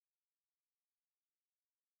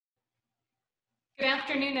Good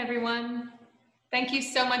afternoon, everyone. Thank you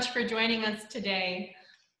so much for joining us today.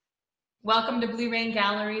 Welcome to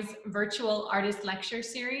BlueRainGallery's virtual artist lecture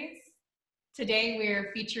series. Today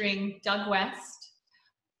we're featuring Doug West,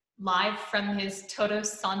 live from his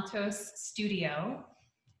Todos Santos studio.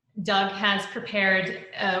 Doug has prepared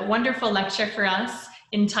a wonderful lecture for us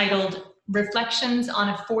entitled Reflections on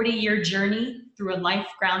a 40-Year Journey Through a Life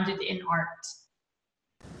Grounded in Art.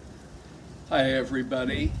 Hi,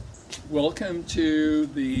 everybody. Welcome to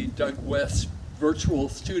the Doug West virtual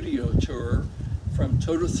studio tour from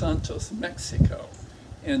Todos Santos, Mexico.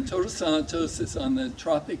 And Todos Santos is on the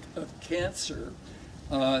Tropic of Cancer,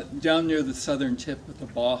 down near the southern tip of the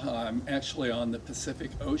Baja. I'm actually on the Pacific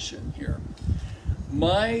Ocean here.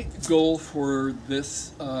 My goal for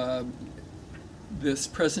this this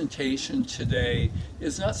presentation today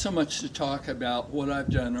is not so much to talk about what I've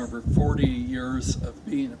done over 40 years of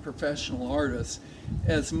being a professional artist,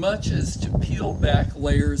 as much as to peel back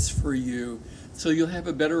layers for you so you'll have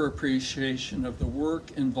a better appreciation of the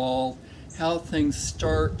work involved, how things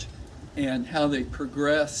start and how they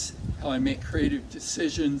progress, how I make creative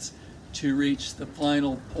decisions to reach the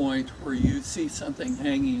final point where you see something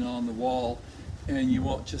hanging on the wall and you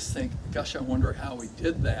won't just think, gosh, I wonder how we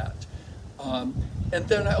did that. And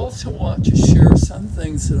then I also want to share some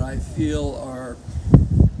things that I feel are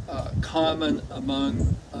common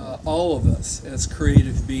among all of us as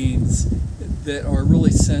creative beings that are really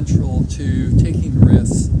central to taking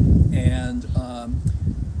risks and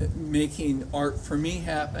making art for me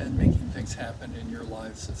happen, making things happen in your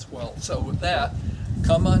lives as well. So with that,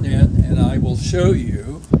 come on in and I will show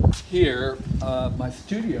you here my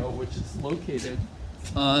studio, which is located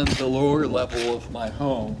on the lower level of my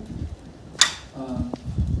home.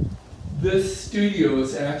 This studio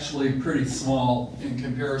is actually pretty small in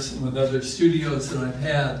comparison with other studios that I've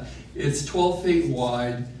had. It's 12 feet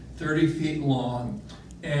wide, 30 feet long,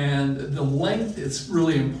 and the length is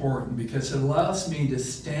really important because it allows me to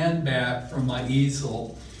stand back from my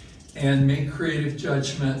easel and make creative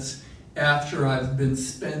judgments after I've been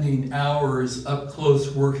spending hours up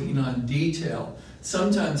close working on detail.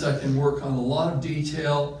 Sometimes I can work on a lot of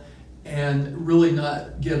detail and really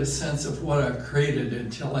not get a sense of what I've created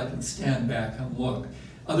until I can stand back and look.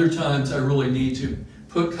 Other times I really need to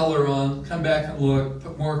put color on, come back and look,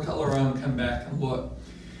 put more color on, come back and look.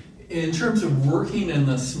 In terms of working in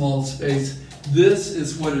this small space, this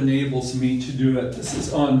is what enables me to do it. This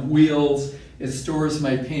is on wheels. It stores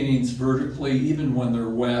my paintings vertically, even when they're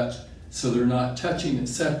wet, so they're not touching. It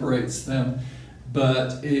separates them,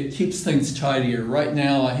 but it keeps things tidier. Right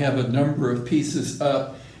now I have a number of pieces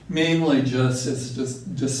up, mainly just as a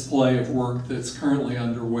display of work that's currently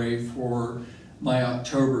underway for my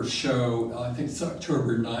October show. I think it's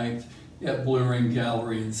October 9th at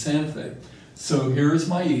BlueRainGallery in Santa Fe. So here's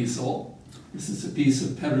my easel. This is a piece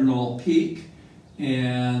of Pedernal Peak,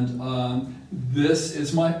 and this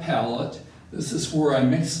is my palette. This is where I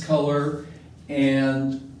mix color,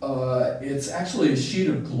 and it's actually a sheet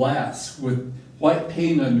of glass with white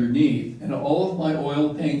paint underneath, and all of my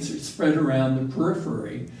oil paints are spread around the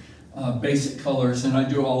periphery, basic colors, and I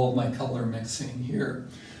do all of my color mixing here.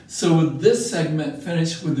 So with this segment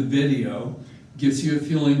finished with the video, gives you a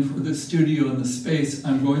feeling for the studio and the space,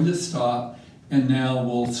 I'm going to stop, and now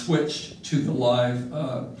we'll switch to the live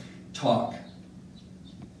talk.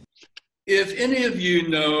 If any of you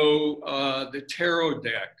know the tarot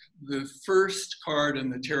deck, the first card in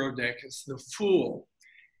the tarot deck is the Fool.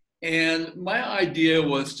 And my idea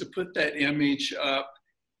was to put that image up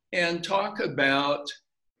and talk about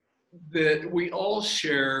that we all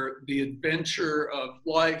share the adventure of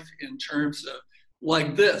life in terms of,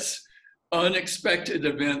 like this, unexpected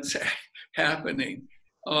events happening.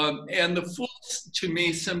 And the Fool, to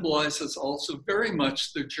me, symbolizes also very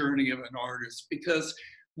much the journey of an artist, because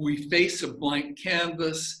we face a blank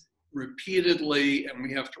canvas repeatedly and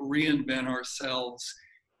we have to reinvent ourselves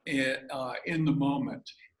in the moment.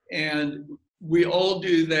 And we all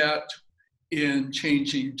do that in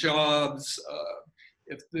changing jobs,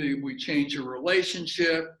 if we change a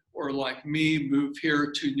relationship, or like me, move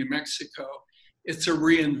here to New Mexico. It's a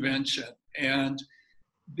reinvention. And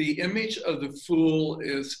the image of the Fool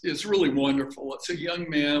is really wonderful. It's a young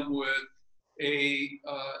man with a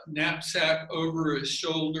knapsack over his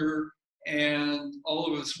shoulder and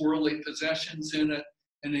all of his worldly possessions in it.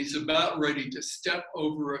 And he's about ready to step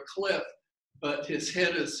over a cliff, but his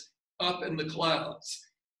head is up in the clouds.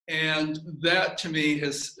 And that, to me,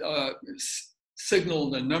 has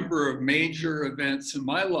signaled a number of major events in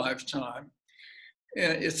my lifetime.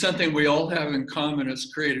 It's something we all have in common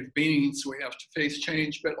as creative beings. We have to face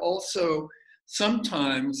change, but also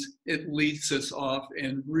sometimes it leads us off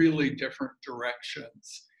in really different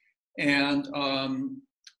directions. And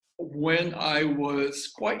when I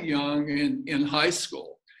was quite young in high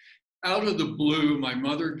school, out of the blue, my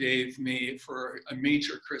mother gave me for a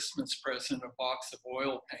major Christmas present a box of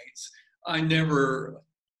oil paints. I never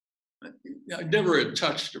had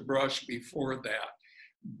touched a brush before that,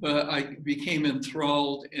 but I became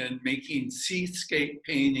enthralled in making seascape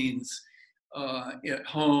paintings at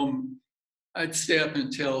home. I'd stay up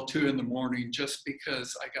until 2 in the morning just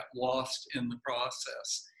because I got lost in the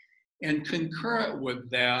process. And concurrent with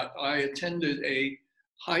that, I attended a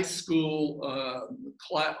high school,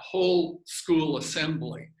 whole school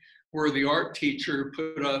assembly where the art teacher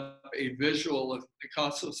put up a visual of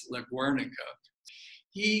Picasso's La Guernica.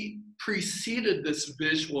 He preceded this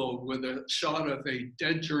visual with a shot of a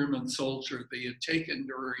dead German soldier that he had taken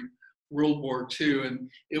during World War II. And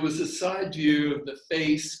it was a side view of the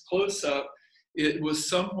face, close up. It was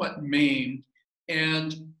somewhat maimed.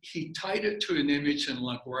 And he tied it to an image in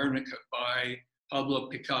La Guernica by Pablo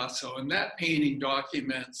Picasso. And that painting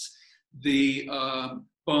documents the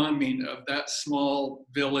bombing of that small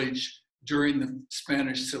village during the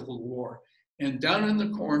Spanish Civil War. And down in the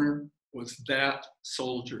corner was that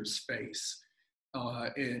soldier's face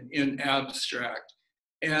in abstract.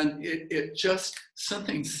 And it just,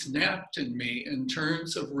 something snapped in me in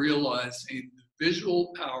terms of realizing the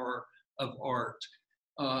visual power of art.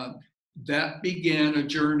 That began a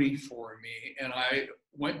journey for me, and I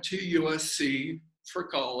went to USC for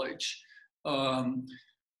college.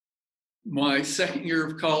 My second year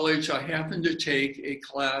of college, I happened to take a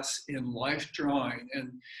class in life drawing,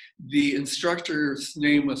 and the instructor's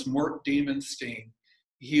name was Mort Diemenstein.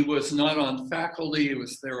 He was not on faculty, he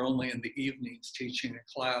was there only in the evenings teaching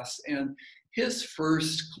a class. And his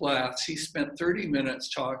first class, he spent 30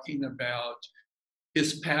 minutes talking about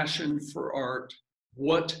his passion for art,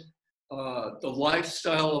 what the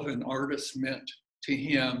lifestyle of an artist meant to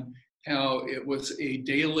him, how it was a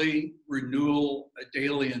daily renewal, a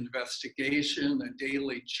daily investigation, a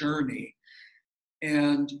daily journey.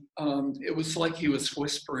 And it was like he was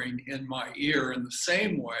whispering in my ear in the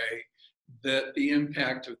same way that the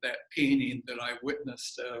impact of that painting that I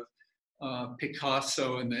witnessed of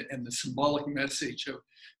Picasso and the symbolic message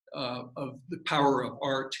of the power of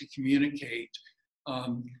art to communicate.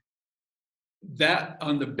 That,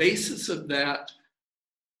 on the basis of that,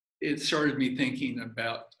 it started me thinking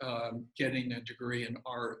about getting a degree in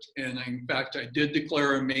art. And in fact, I did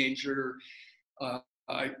declare a major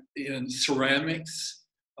in ceramics.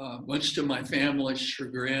 Much to my family's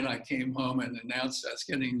chagrin, I came home and announced I was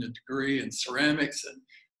getting a degree in ceramics. And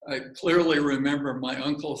I clearly remember my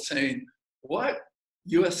uncle saying, "What?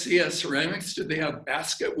 USC has ceramics? Do they have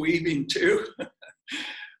basket weaving too?"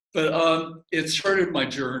 But it started my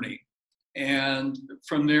journey. And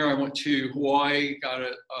from there, I went to Hawaii, got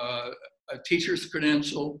a teacher's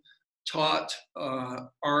credential, taught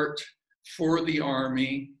art for the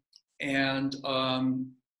Army. And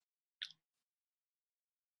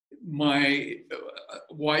my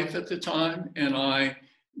wife at the time and I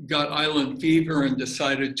got island fever and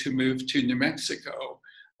decided to move to New Mexico.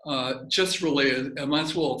 Just really, I might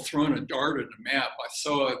as well have thrown a dart at a map. I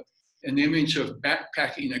saw an image of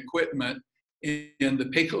backpacking equipment in the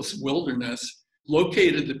Pecos Wilderness,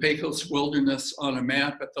 located the Pecos Wilderness on a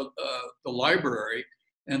map at the library,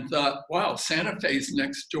 and thought, wow, Santa Fe's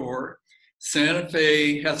next door. Santa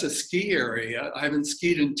Fe has a ski area. I haven't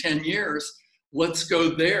skied in 10 years. Let's go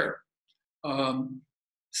there.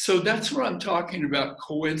 So that's what I'm talking about,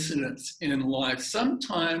 coincidence in life.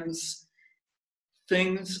 Sometimes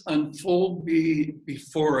things unfold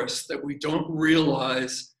before us that we don't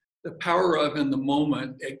realize the power of in the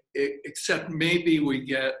moment, except maybe we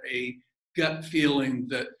get a gut feeling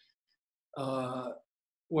that,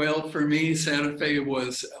 well, for me, Santa Fe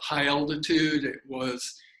was high altitude. It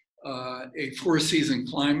was a four-season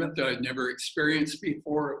climate that I'd never experienced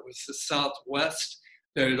before. It was the Southwest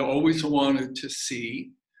that I'd always wanted to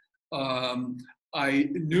see. I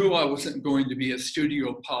knew I wasn't going to be a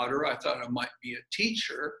studio potter. I thought I might be a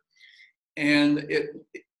teacher. And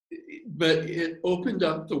but it opened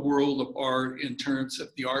up the world of art in terms of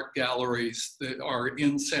the art galleries that are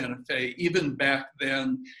in Santa Fe, even back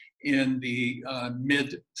then in the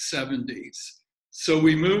mid-70s. So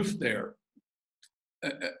we moved there.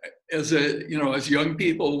 As young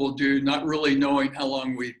people will do, not really knowing how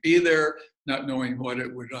long we'd be there, not knowing what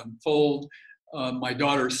it would unfold. My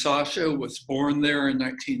daughter Sasha was born there in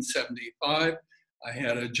 1975. I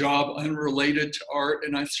had a job unrelated to art,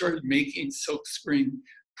 and I started making silkscreen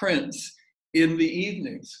prints in the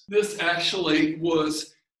evenings. This actually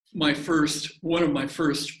was one of my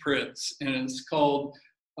first prints, and it's called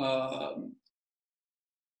uh,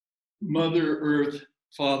 Mother Earth,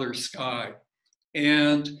 Father Sky.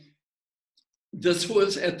 And this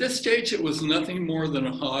was, at this stage, it was nothing more than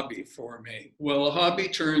a hobby for me. Well, a hobby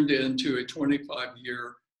turned into a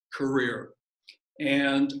 25-year career.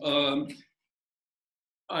 And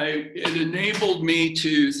it enabled me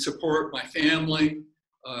to support my family,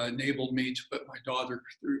 enabled me to put my daughter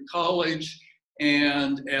through college.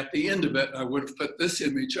 And at the end of it, I would have put this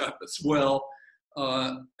image up as well.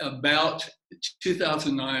 About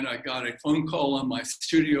 2009, I got a phone call on my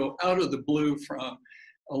studio out of the blue from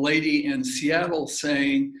a lady in Seattle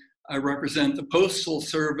saying, I represent the Postal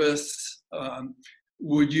Service.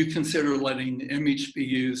 Would you consider letting the image be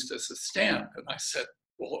used as a stamp? And I said,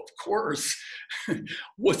 well, of course.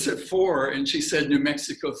 What's it for? And she said, New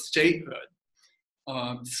Mexico statehood.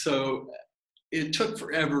 So it took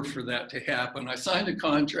forever for that to happen. I signed a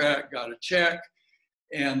contract, got a check,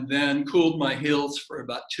 and then cooled my heels for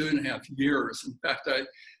about 2.5 years. In fact, I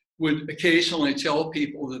would occasionally tell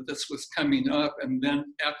people that this was coming up, and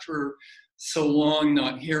then after so long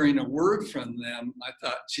not hearing a word from them, I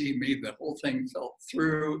thought, gee, maybe the whole thing fell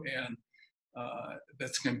through, and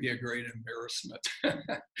that's going to be a great embarrassment.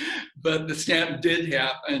 But the stamp did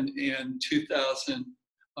happen in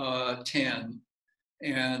 2010.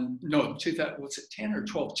 And no, was it 10 or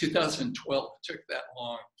 12? 2012. It took that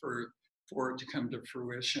long for it to come to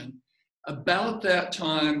fruition. About that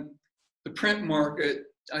time, the print market,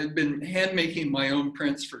 I'd been hand making my own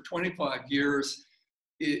prints for 25 years.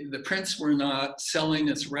 The prints were not selling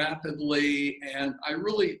as rapidly. And I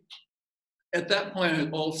really, at that point, I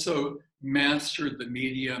also mastered the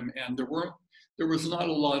medium, and there was not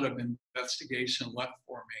a lot of investigation left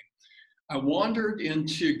for me. I wandered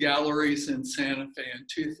into galleries in Santa Fe in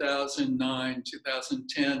 2009,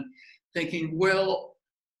 2010, thinking, well,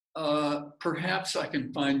 perhaps I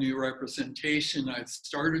can find new representation. I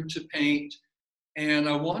started to paint, and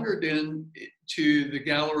I wandered into the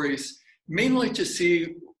galleries mainly to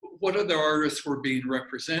see what other artists were being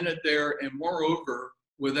represented there, and moreover,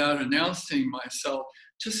 without announcing myself,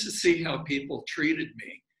 just to see how people treated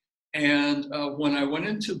me. And when I went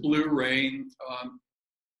into Blue Rain,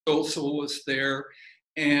 Solsel was there,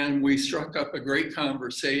 and we struck up a great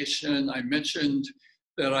conversation. I mentioned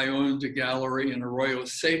that I owned a gallery in Arroyo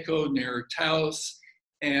Seco near Taos,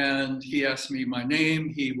 and he asked me my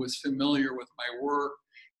name. He was familiar with my work.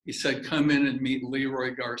 He said, come in and meet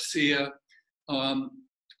Leroy Garcia.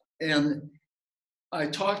 And I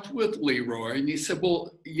talked with Leroy, and he said,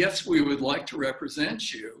 well, yes, we would like to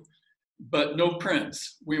represent you, but no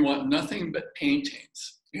prints. We want nothing but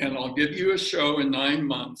paintings. And I'll give you a show in 9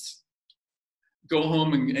 months. Go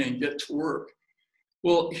home and get to work.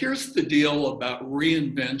 Well, here's the deal about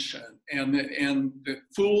reinvention, and the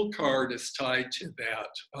Fool card is tied to that.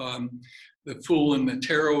 The Fool in the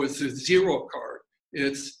tarot is a 0 card.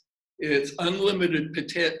 It's unlimited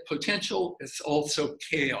potential. It's also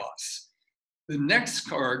chaos. The next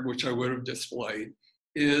card, which I would have displayed,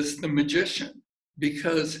 is the Magician,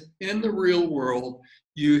 because in the real world,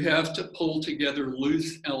 you have to pull together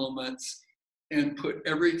loose elements and put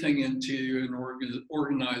everything into an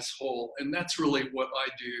organized whole. And that's really what I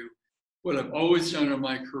do, what I've always done in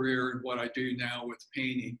my career and what I do now with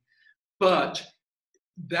painting. But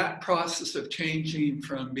that process of changing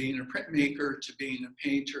from being a printmaker to being a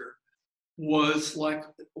painter was like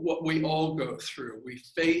what we all go through. We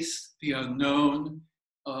face the unknown,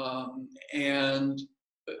 and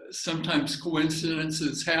sometimes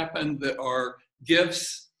coincidences happen that are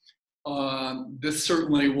gifts. This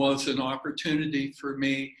certainly was an opportunity for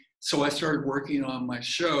me. So I started working on my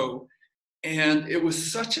show, and it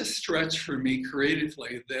was such a stretch for me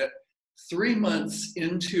creatively that 3 months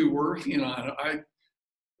into working on it, I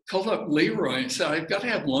called up Leroy and said, I've got to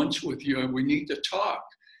have lunch with you and we need to talk.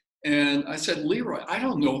 And I said, Leroy, I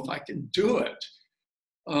don't know if I can do it.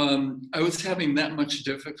 I was having that much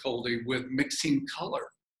difficulty with mixing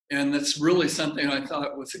color. And that's really something I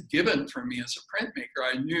thought was a given for me as a printmaker.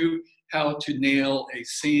 I knew how to nail a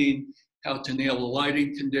scene, how to nail a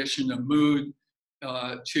lighting condition, a mood,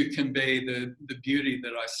 to convey the beauty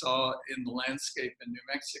that I saw in the landscape in New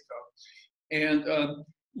Mexico. And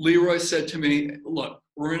Leroy said to me, look,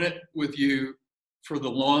 we're in it with you for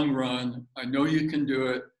the long run. I know you can do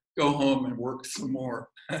it. Go home and work some more.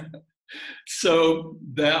 So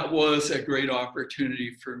that was a great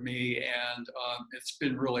opportunity for me, and it's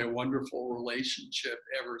been really a wonderful relationship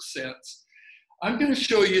ever since. I'm going to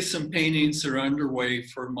show you some paintings that are underway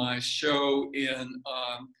for my show in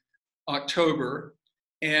October,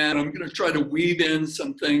 and I'm going to try to weave in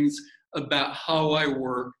some things about how I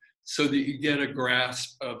work, so that you get a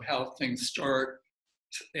grasp of how things start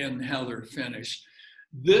and how they're finished.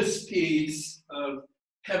 This piece of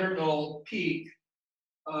Pedernal Peak,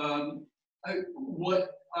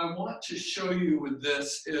 what I want to show you with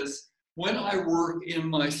this is when I work in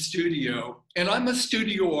my studio, and I'm a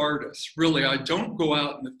studio artist, really, I don't go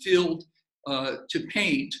out in the field to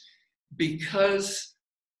paint because,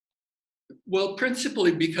 well,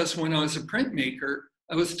 principally because when I was a printmaker,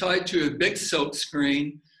 I was tied to a big silk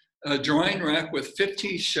screen, a drying rack with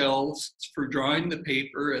 50 shelves for drying the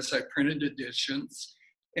paper as I printed editions.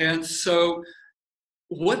 And so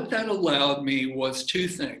what that allowed me was two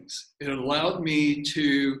things. It allowed me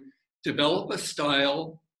to develop a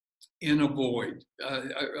style in a void.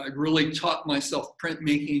 I really taught myself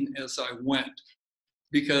printmaking as I went,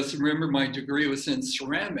 because remember, my degree was in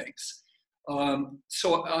ceramics.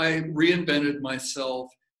 So I reinvented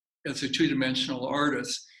myself as a two-dimensional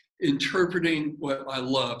artist, interpreting what I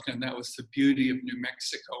loved, and that was the beauty of New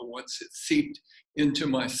Mexico once it seeped into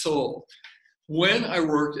my soul. When I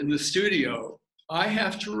worked in the studio, I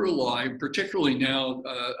have to rely, particularly now,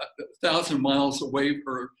 1,000 miles away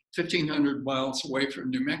or 1,500 miles away from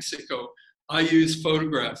New Mexico, I use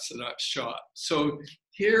photographs that I've shot. So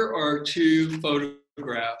here are two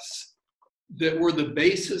photographs that were the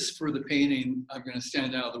basis for the painting. I'm going to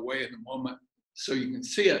stand out of the way in a moment so you can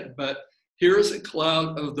see it, but here is a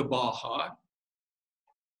cloud of the Baja,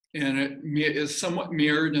 and it is somewhat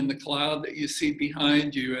mirrored in the cloud that you see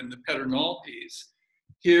behind you in the Pedernal piece.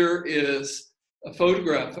 Here is a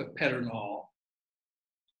photograph of Pedernal,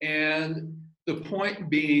 and the point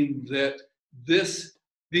being that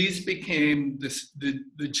these became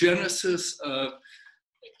the genesis of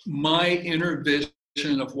my inner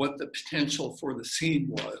vision of what the potential for the scene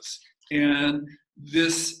was. And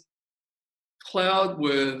this cloud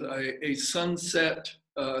with a sunset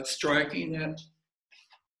striking it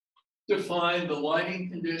defined the lighting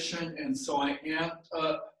condition, and so I amped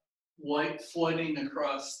up light flooding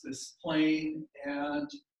across this plane, and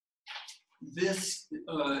this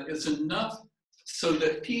is enough so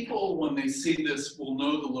that people, when they see this, will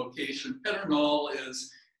know the location. Pedernal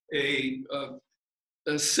is a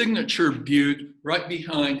signature butte right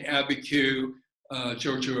behind Abiquiu,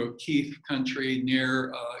 Georgia O'Keeffe country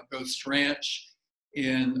near Ghost Ranch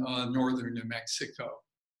in northern New Mexico.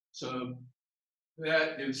 So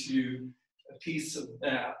that gives you a piece of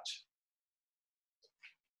that.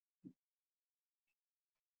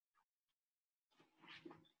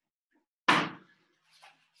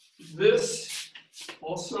 This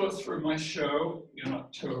also is for my show in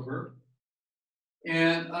October.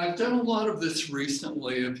 And I've done a lot of this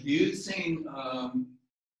recently of using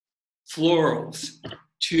florals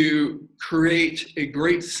to create a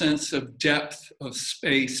great sense of depth of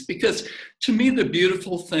space. Because to me, the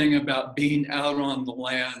beautiful thing about being out on the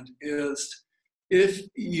land is if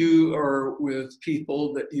you are with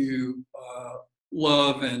people that you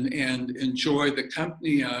love and enjoy the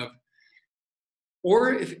company of,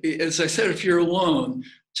 or if, as I said, if you're alone,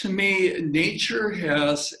 to me, nature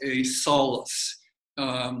has a solace,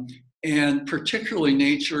 and particularly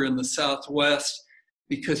nature in the Southwest,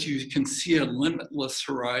 because you can see a limitless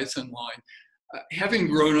horizon line. Having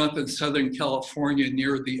grown up in Southern California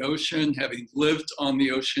near the ocean, having lived on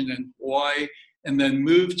the ocean in Hawaii, and then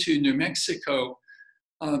moved to New Mexico,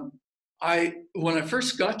 when I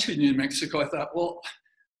first got to New Mexico, I thought, well,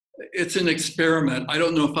 it's an experiment. I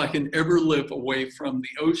don't know if I can ever live away from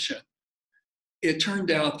the ocean. It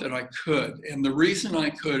turned out that I could. And the reason I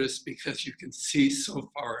could is because you can see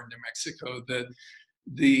so far in New Mexico that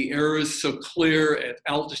the air is so clear at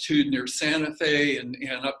altitude near Santa Fe and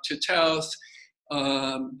up to Taos.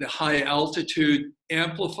 The high altitude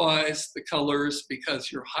amplifies the colors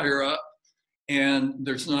because you're higher up and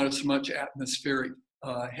there's not as much atmospheric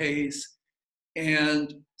haze.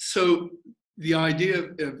 And so the idea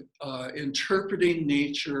of interpreting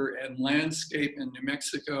nature and landscape in New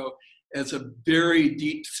Mexico as a very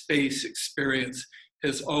deep space experience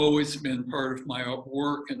has always been part of my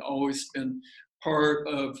work and always been part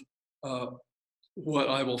of what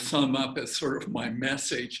I will sum up as sort of my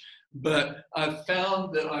message. But I've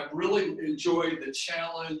found that I've really enjoyed the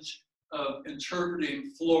challenge of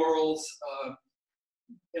interpreting florals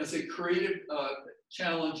as a creative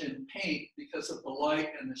challenge in paint because of the light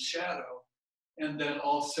and the shadow. And then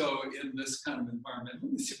also in this kind of environment.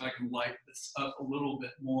 Let me see if I can light this up a little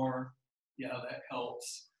bit more. Yeah, that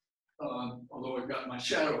helps. Although I've got my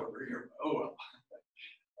shadow over here. Oh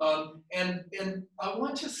well. And I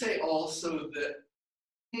want to say also that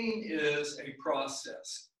painting is a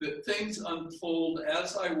process, that things unfold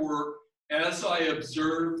as I work, as I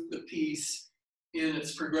observe the piece in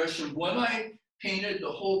its progression. When I painted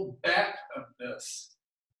the whole back of this,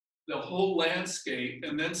 the whole landscape,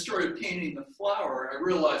 and then started painting the flower, I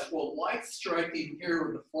realized, well, light's striking here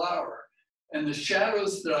with the flower, and the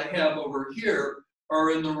shadows that I have over here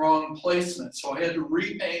are in the wrong placement, so I had to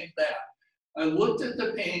repaint that. I looked at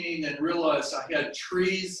the painting and realized I had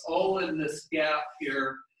trees all in this gap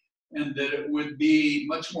here, and that it would be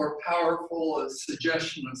much more powerful, a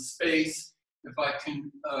suggestion of space, if I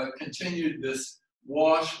can continue this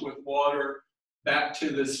wash with water back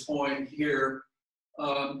to this point here.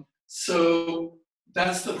 So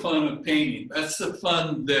that's the fun of painting. That's the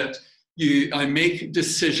fun that I make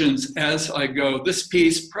decisions as I go. This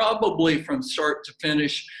piece, probably from start to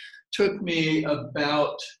finish, took me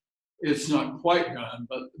about, it's not quite done,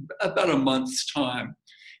 but about a month's time.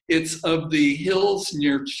 It's of the hills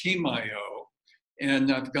near Chimayo, and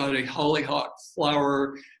I've got a hollyhock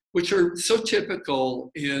flower, which are so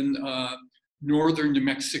typical in northern New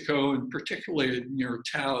Mexico, and particularly near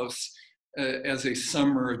Taos, as a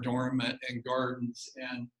summer adornment in gardens,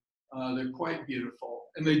 and they're quite beautiful.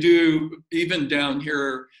 And they do, even down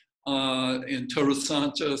here in Todos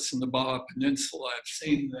Santos and the Baja Peninsula, I've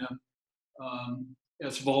seen them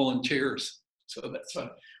as volunteers. So that's fun.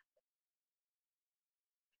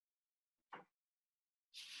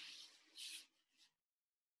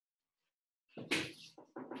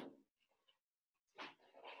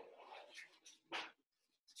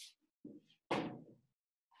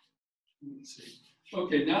 Let's see.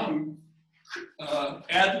 Okay, now I'm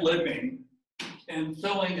ad-libbing and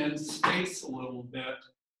filling in space a little bit.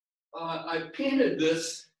 I painted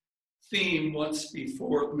this theme once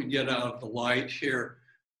before. Let me get out of the light here.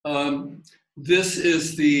 This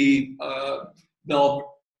is the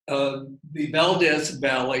Valdez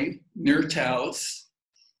Valley near Taos,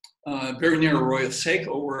 very near Arroyo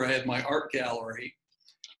Seco, where I had my art gallery.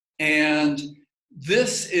 And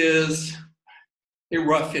this is a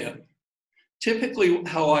rough-in. Typically,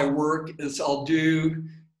 how I work is I'll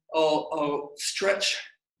stretch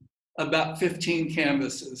about 15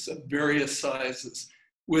 canvases of various sizes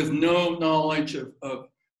with no knowledge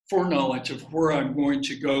foreknowledge of where I'm going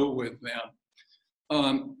to go with them.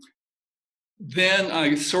 Then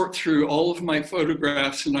I sort through all of my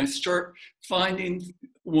photographs and I start finding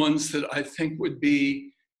ones that I think would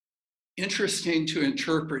be interesting to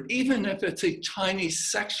interpret, even if it's a tiny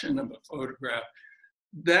section of a photograph.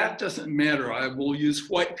 That doesn't matter. I will use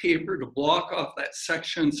white paper to block off that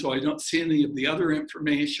section so I don't see any of the other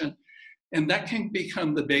information, and that can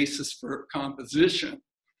become the basis for composition.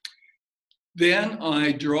 Then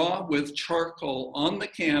I draw with charcoal on the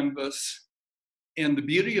canvas, and the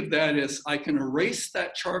beauty of that is I can erase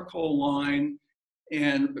that charcoal line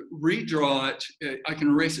and redraw it. I can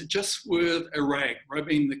erase it just with a rag,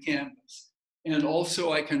 rubbing the canvas. And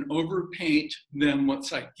also I can overpaint them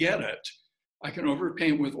once I get it. I can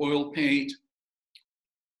overpaint with oil paint,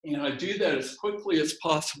 and I do that as quickly as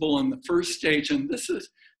possible in the first stage, and this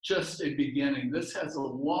is just a beginning. This has a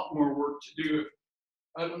lot more work to do.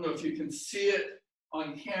 I don't know if you can see it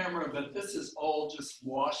on camera, but this is all just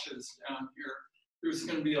washes down here. There's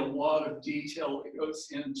going to be a lot of detail that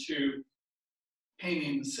goes into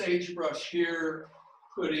painting the sagebrush here,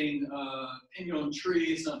 putting pinon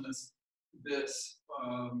trees on this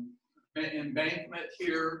embankment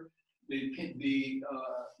here.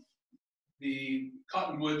 The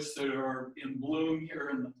cottonwoods that are in bloom here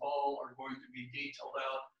in the fall are going to be detailed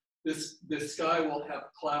out. This sky will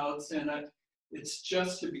have clouds in it. It's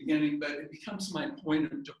just a beginning, but it becomes my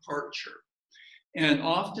point of departure. And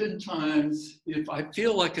oftentimes, if I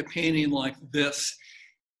feel like a painting like this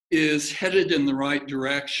is headed in the right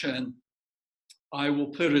direction, I will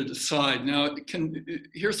put it aside. Now,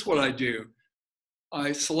 here's what I do.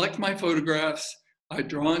 I select my photographs. I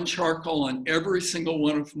draw in charcoal on every single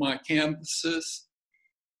one of my canvases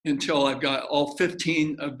until I've got all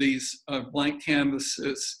 15 of these blank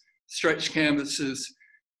canvases, stretch canvases,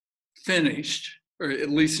 finished, or at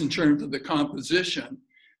least in terms of the composition.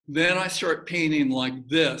 Then I start painting like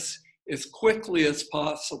this as quickly as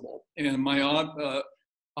possible. And my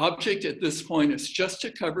object at this point is just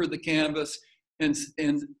to cover the canvas and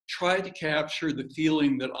try to capture the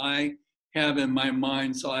feeling that I have in my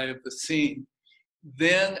mind's eye of the scene.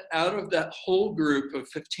 Then out of that whole group of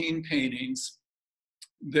 15 paintings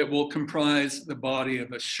that will comprise the body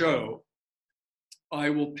of a show,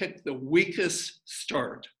 I will pick the weakest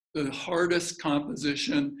start, the hardest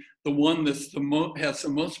composition, the one that's has the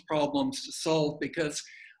most problems to solve, because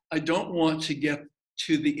I don't want to get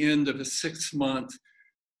to the end of a 6-month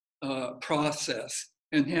process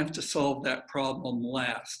and have to solve that problem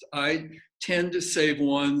last. I tend to save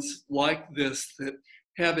ones like this that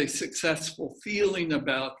have a successful feeling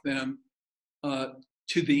about them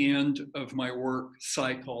to the end of my work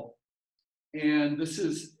cycle. And this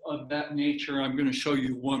is of that nature. I'm going to show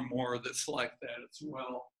you one more that's like that as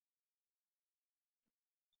well.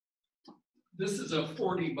 This is a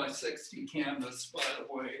 40 by 60 canvas, by the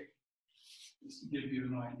way, just to give you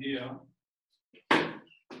an idea.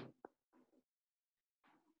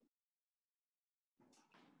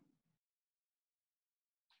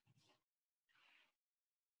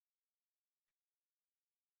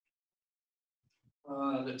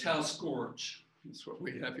 The Taos Gorge is what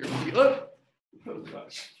we have here. Oh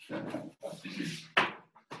gosh.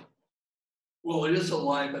 Well, it is a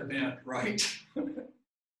live event, right?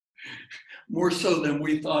 More so than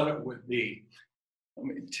we thought it would be. Let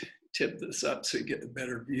me tip this up so you get a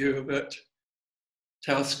better view of it.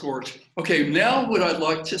 Taos Gorge. Okay, now what I'd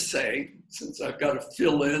like to say, since I've got to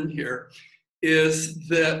fill in here, is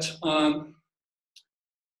that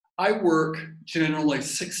I work generally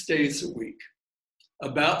 6 days a week,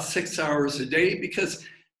 about 6 hours a day, because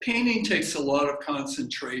painting takes a lot of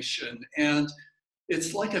concentration, and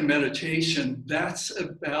it's like a meditation. That's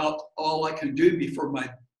about all I can do before my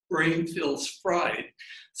brain feels fried.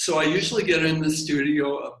 So I usually get in the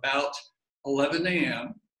studio about 11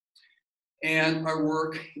 a.m. and I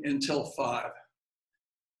work until 5.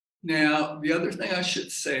 Now, the other thing I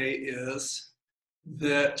should say is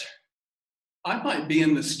that I might be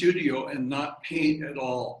in the studio and not paint at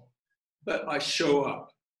all, but I show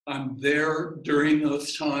up. I'm there during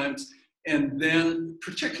those times. And then,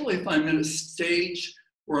 particularly if I'm in a stage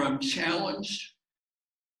where I'm challenged,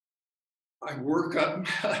 I work up.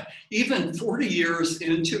 Even 40 years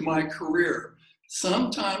into my career,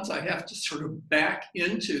 sometimes I have to sort of back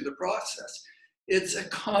into the process. It's a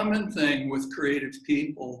common thing with creative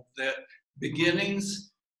people that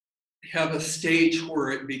beginnings have a stage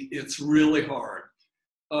where it's really hard.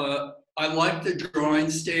 I like the drawing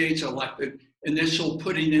stage. I like the initial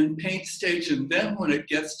putting in paint stage. And then when it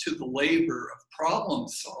gets to the labor of problem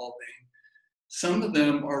solving, some of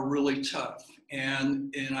them are really tough.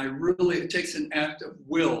 And it takes an act of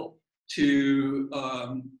will to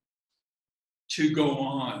go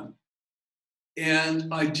on.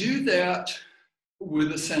 And I do that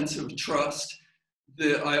with a sense of trust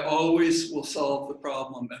that I always will solve the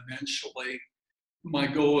problem eventually. My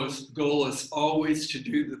goal is always to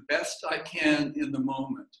do the best I can in the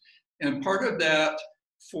moment. And part of that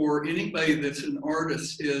for anybody that's an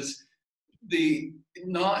artist is the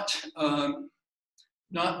not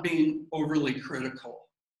being overly critical.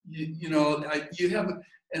 You have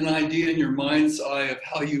an idea in your mind's eye of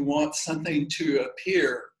how you want something to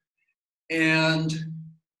appear. And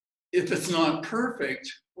if it's not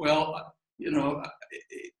perfect, well,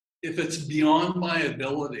 if it's beyond my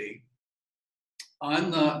ability,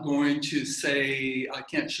 I'm not going to say I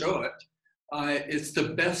can't show it. It's the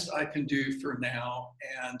best I can do for now,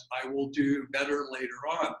 and I will do better later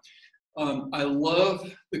on. I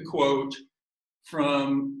love the quote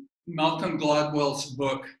from Malcolm Gladwell's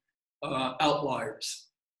book, Outliers.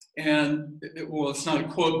 And it's not a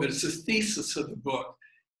quote, but it's a thesis of the book.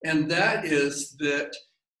 And that is that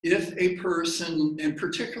if a person, and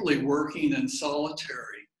particularly working in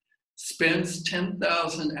solitary, spends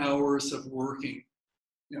 10,000 hours of working,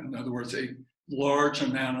 in other words, a large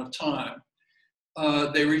amount of time,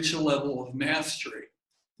 they reach a level of mastery.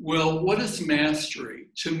 Well, what is mastery?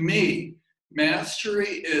 To me, mastery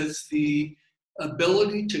is the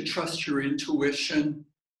ability to trust your intuition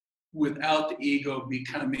without the ego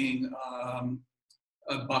becoming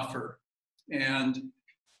a buffer. And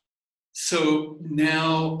so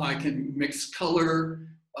now I can mix color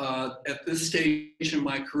at this stage in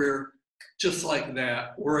my career just like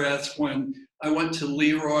that. Whereas when I went to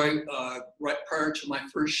Leroy right prior to my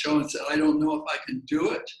first show and said, I don't know if I can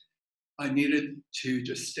do it, I needed to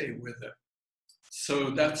just stay with it.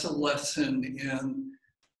 So that's a lesson in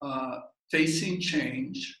facing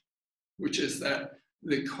change, which is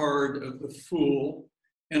the card of the Fool.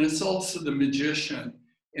 And it's also the Magician,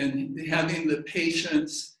 and having the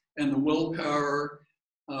patience and the willpower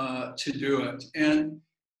to do it. And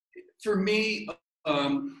for me,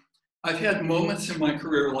 I've had moments in my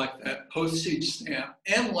career like that postage stamp,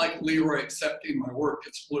 and like Leroy accepting my work.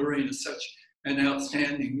 BlueRain is such an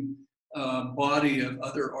outstanding body of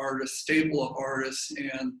other artists, stable of artists,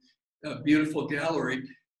 and a beautiful gallery.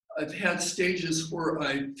 I've had stages where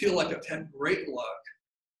I feel like I've had great luck,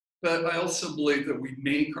 but I also believe that we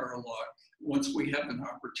make our luck once we have an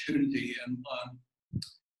opportunity,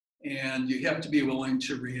 and you have to be willing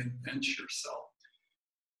to reinvent yourself.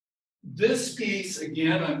 This piece,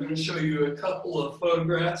 again, I'm going to show you a couple of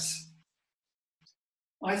photographs.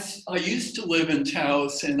 I used to live in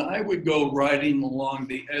Taos, and I would go riding along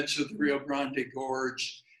the edge of the Rio Grande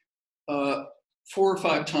Gorge 4 or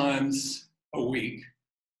 5 times a week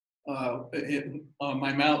on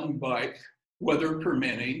my mountain bike, weather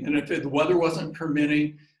permitting. And if the weather wasn't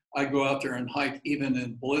permitting, I'd go out there and hike even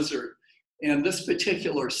in blizzard. And this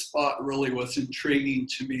particular spot really was intriguing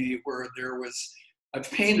to me, where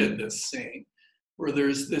I've painted this scene, where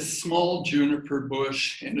there's this small juniper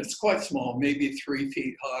bush, and it's quite small, maybe 3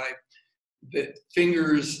 feet high, that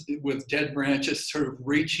fingers with dead branches sort of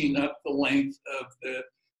reaching up the length of the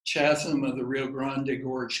chasm of the Rio Grande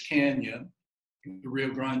Gorge Canyon, the Rio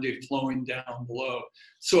Grande flowing down below.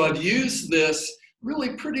 So I've used this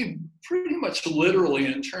really pretty much literally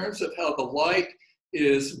in terms of how the light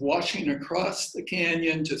is washing across the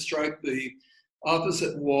canyon to strike the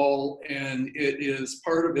opposite wall, and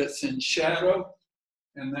part of it's in shadow,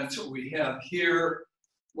 and that's what we have here,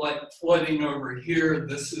 light flooding over here.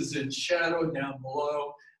 This is in shadow down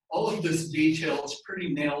below. All of this detail is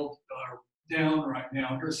pretty nailed down right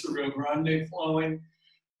now. Here's the Rio Grande flowing,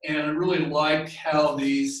 and I really like how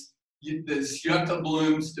these yucca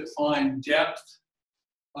blooms define depth.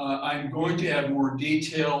 I'm going to have more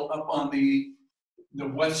detail up on the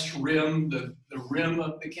west rim, the rim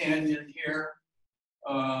of the canyon here,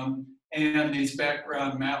 and these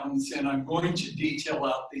background mountains, and I'm going to detail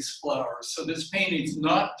out these flowers. So this painting's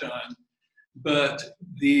not done, but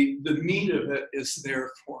the meat of it is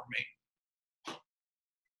there for me.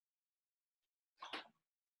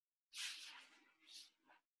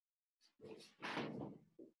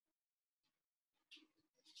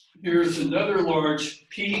 Here's another large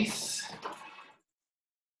piece.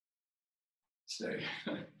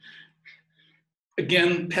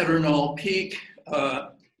 Again, Pedernal Peak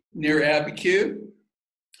near Abiquiu.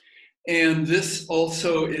 And this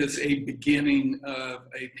also is a beginning of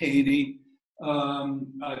a painting.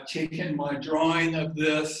 I've taken my drawing of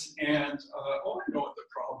this, and I know what the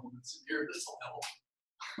problem is here. This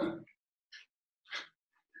will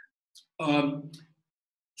help.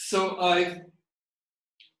 So I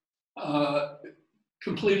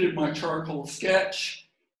completed my charcoal sketch,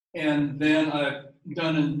 and then I've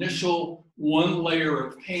done an initial 1 layer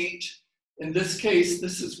of paint. In this case,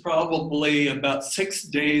 this is probably about 6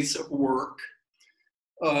 days of work,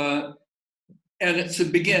 and it's a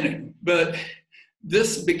beginning. But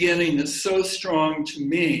this beginning is so strong to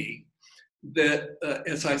me that,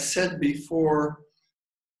 as I said before,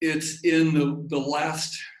 it's in the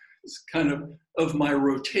last kind of my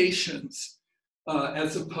rotations,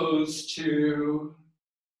 as opposed to,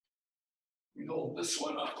 let me hold this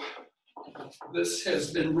one up. This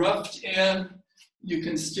has been roughed in. You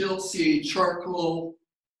can still see charcoal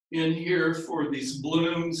in here for these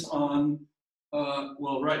blooms on,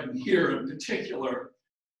 well, right in here in particular.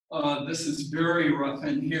 This is very rough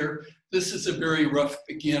in here. This is a very rough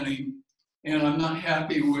beginning, and I'm not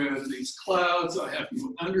happy with these clouds. I have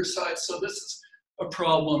no underside, so this is a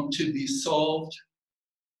problem to be solved.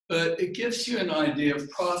 But it gives you an idea of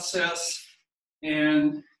process,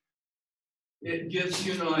 and it gives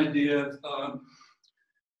you an idea of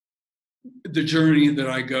the journey that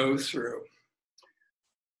I go through.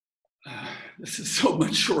 This is so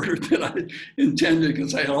much shorter than I intended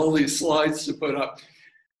because I had all these slides to put up.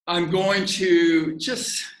 I'm going to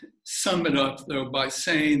just sum it up, though, by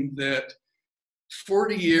saying that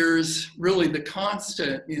 40 years, really the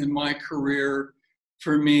constant in my career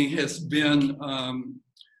for me has been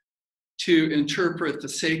to interpret the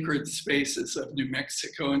sacred spaces of New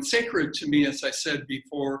Mexico. And sacred to me, as I said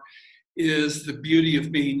before, is the beauty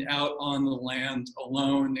of being out on the land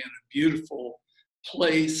alone in a beautiful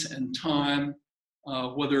place and time,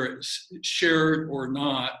 whether it's shared or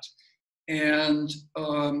not, and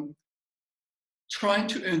trying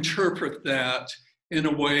to interpret that in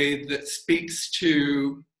a way that speaks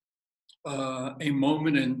to a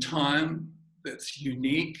moment in time that's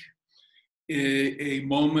unique, a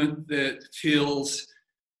moment that feels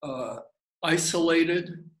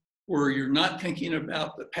isolated, where you're not thinking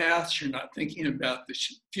about the past, you're not thinking about the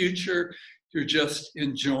future, you're just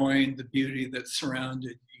enjoying the beauty that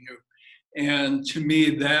surrounded you. And to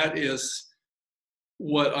me, that is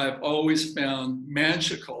what I've always found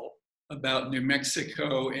magical about New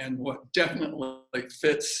Mexico, and what definitely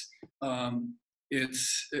fits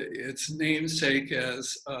its namesake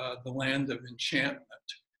as the land of enchantment.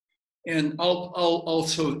 And I'll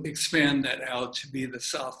also expand that out to be the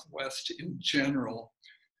Southwest in general.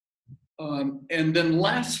 And then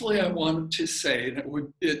lastly, I wanted to say that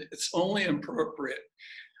it's only appropriate.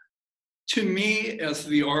 To me, as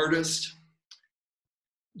the artist,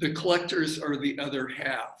 the collectors are the other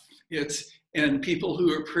half. It's and people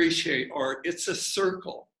who appreciate art. It's a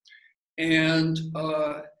circle. And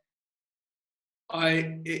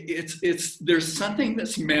there's something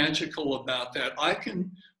that's magical about that. I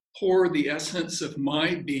can pour the essence of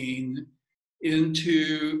my being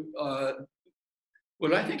into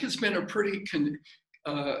what I think has been a pretty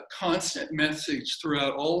constant message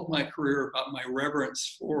throughout all of my career about my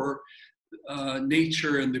reverence for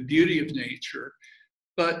nature and the beauty of nature.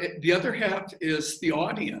 But the other half is the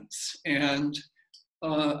audience. And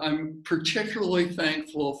I'm particularly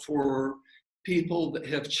thankful for people that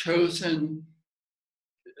have chosen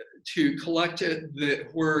to collect it,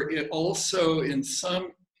 where it also in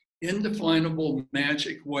some indefinable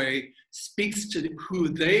magic way speaks to who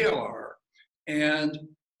they are and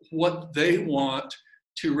what they want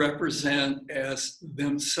to represent as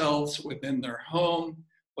themselves within their home,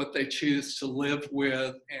 what they choose to live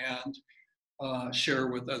with and share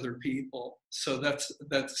with other people. So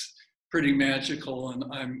that's pretty magical, and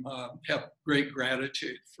I'm have great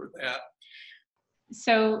gratitude for that.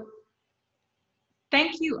 So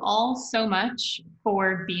thank you all so much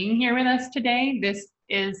for being here with us today. This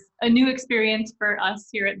is a new experience for us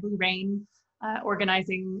here at Blue Rain,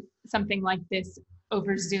 organizing something like this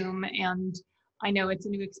over Zoom. And I know it's a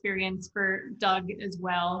new experience for Doug as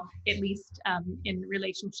well, at least in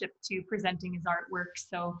relationship to presenting his artwork.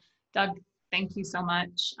 So Doug, thank you so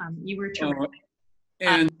much. You were terrific.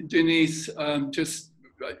 And Denise, just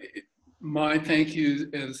my thank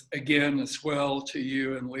you again as well to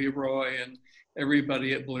you and Leroy and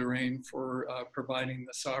everybody at Blue Rain for providing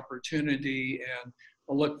this opportunity. And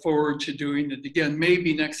I look forward to doing it again,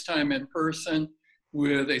 maybe next time in person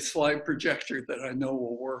with a slide projector that I know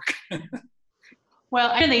will work.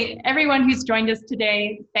 Well, really, everyone who's joined us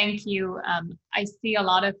today, thank you. I see a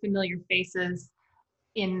lot of familiar faces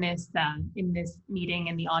in this meeting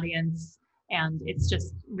in the audience, and it's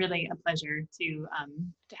just really a pleasure to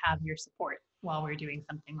have your support while we're doing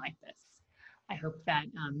something like this. I hope that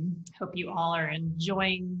hope you all are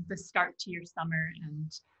enjoying the start to your summer,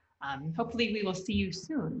 and hopefully we will see you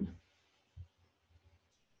soon.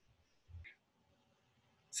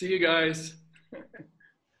 See you guys.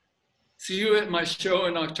 See you at my show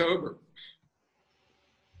in October.